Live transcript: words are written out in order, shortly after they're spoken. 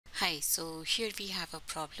Hi, so here we have a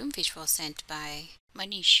problem which was sent by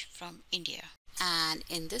Manish from India. And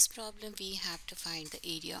in this problem, we have to find the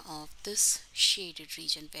area of this shaded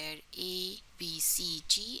region where A, B, C,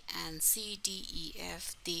 G and C, D, E,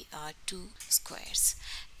 F, they are two squares.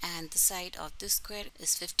 And the side of this square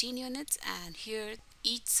is 15 units and here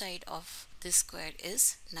each side of this square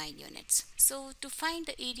is 9 units. So to find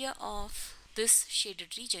the area of this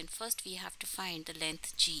shaded region, first we have to find the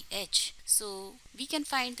length GH. So we can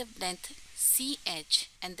find the length CH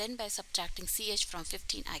and then by subtracting CH from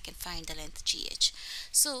 15 I can find the length GH.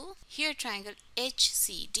 So here triangle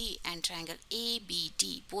HCD and triangle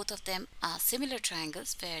ABD, both of them are similar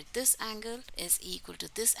triangles where this angle is equal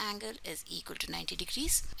to this angle is equal to 90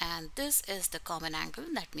 degrees and this is the common angle.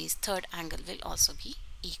 That means third angle will also be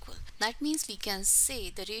equal. That means we can say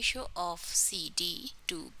the ratio of CD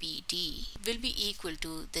to BD will be equal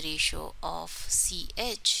to the ratio of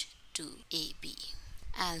CH to AB.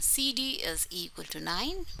 And CD is equal to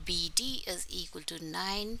 9, BD is equal to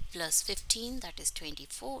 9 plus 15, that is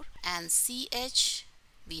 24, and CH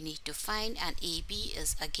we need to find, and AB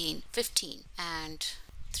is again 15, and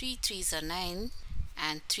 3 3s are 9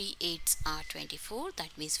 and 3 8s are 24.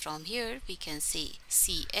 That means from here we can say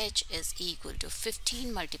CH is equal to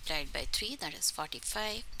 15 multiplied by 3, that is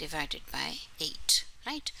 45, divided by 8.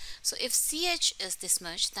 Right? So if CH is this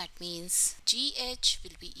much, that means GH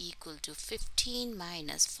will be equal to 15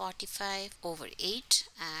 minus 45 over 8,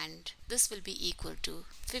 and this will be equal to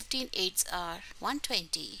 15 8s are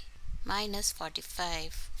 120 minus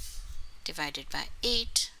 45 divided by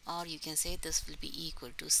 8, or you can say this will be equal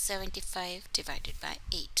to 75 divided by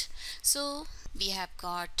 8. So we have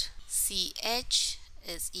got CH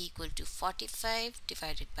is equal to 45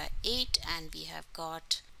 divided by 8 and we have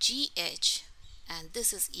got GH and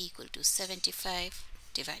this is equal to 75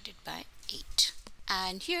 divided by 8.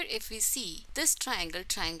 And here if we see this triangle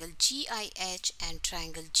GIH and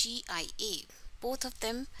triangle GIA, both of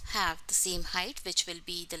them have the same height, which will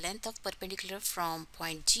be the length of perpendicular from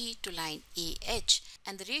point G to line AH,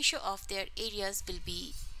 and the ratio of their areas will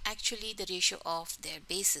be actually the ratio of their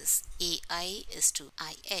bases. AI is to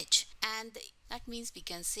IH, and that means we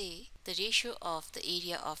can say the ratio of the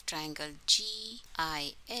area of triangle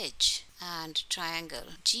GIH and triangle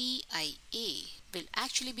GIA will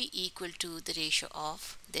actually be equal to the ratio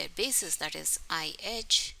of their bases, that is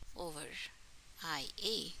IH over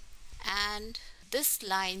IA. And this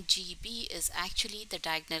line GB is actually the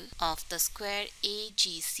diagonal of the square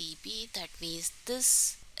AGCB. That means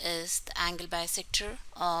this is the angle bisector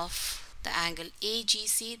of the angle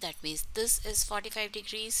AGC. That means this is 45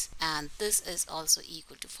 degrees and this is also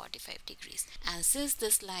equal to 45 degrees. And since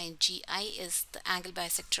this line GI is the angle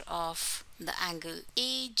bisector of the angle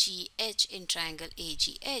AGH in triangle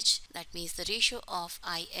AGH, that means the ratio of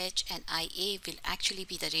IH and IA will actually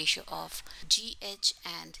be the ratio of GH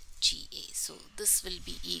and GA. So this will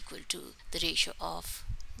be equal to the ratio of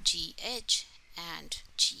GH and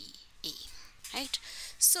GA. Right?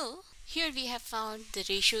 So here we have found the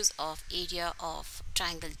ratios of area of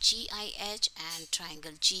triangle GIH and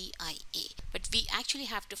triangle GIA, but we actually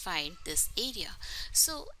have to find this area.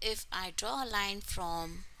 So if I draw a line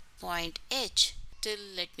from point H till,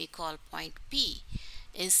 let me call, point P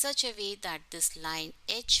in such a way that this line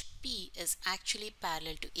HP is actually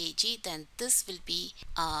parallel to AG, then this will be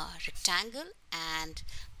a rectangle and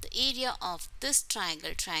the area of this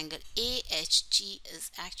triangle AHG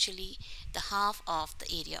is actually the half of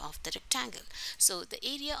the area of the rectangle. So the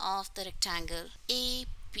area of the rectangle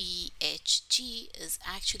APHG is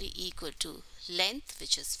actually equal to length,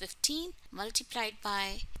 which is 15, multiplied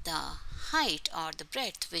by the height or the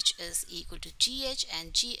breadth, which is equal to GH,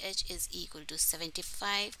 and GH is equal to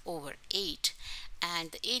 75 over 8.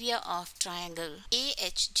 And the area of triangle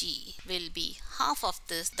AHG will be half of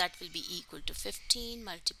this, that will be equal to 15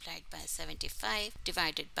 multiplied by 75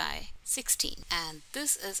 divided by 16. And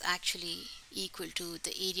this is actually equal to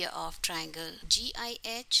the area of triangle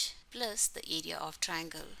GIH plus the area of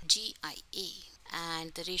triangle GIA.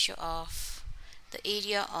 And the ratio of the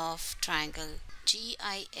area of triangle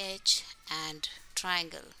GIH and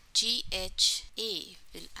triangle GHA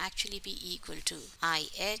will actually be equal to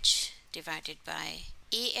IH divided by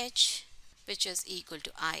AH, which is equal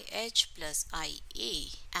to IH plus IA,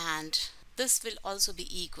 and this will also be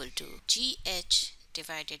equal to GH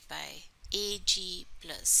divided by AG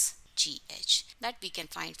plus GH, that we can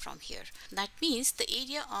find from here. That means the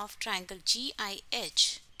area of triangle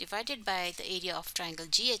GIH divided by the area of triangle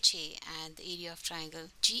GHA and the area of triangle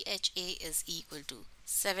GHA is equal to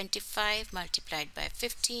 75 multiplied by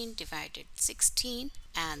 15 divided 16,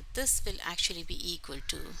 and this will actually be equal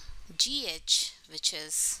to GH, which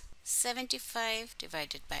is 75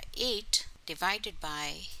 divided by 8 divided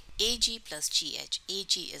by AG plus GH.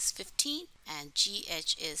 AG is 15 and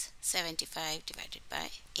GH is 75 divided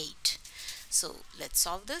by 8. So let's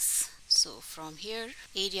solve this. So from here,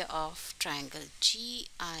 area of triangle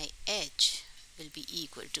GIH will be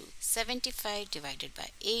equal to 75 divided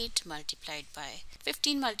by 8 multiplied by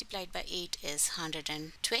 15 multiplied by 8 is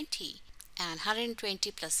 120, and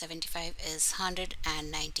 120 plus 75 is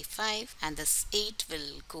 195, and this 8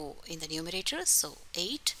 will go in the numerator, so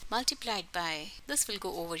 8 multiplied by, this will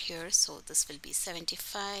go over here, so this will be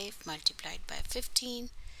 75 multiplied by 15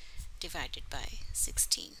 divided by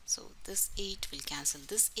 16. So this 8 will cancel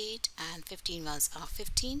this 8, and 15 ones are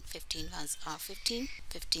 15, 15 ones are 15,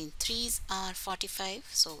 15 threes are 45.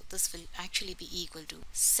 So this will actually be equal to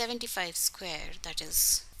 75 square, that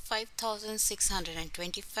is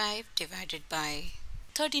 5625 divided by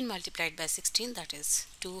 13 multiplied by 16, that is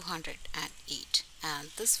 208, and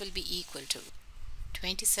this will be equal to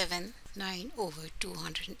 27.9 over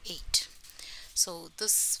 208. So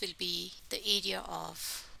this will be the area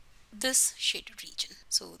of this shaded region.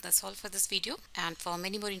 So that's all for this video, and for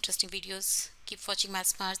many more interesting videos, keep watching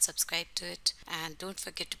MathsSmart, subscribe to it, and don't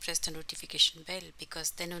forget to press the notification bell,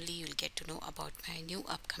 because then only you'll get to know about my new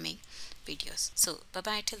upcoming videos. So bye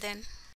bye till then.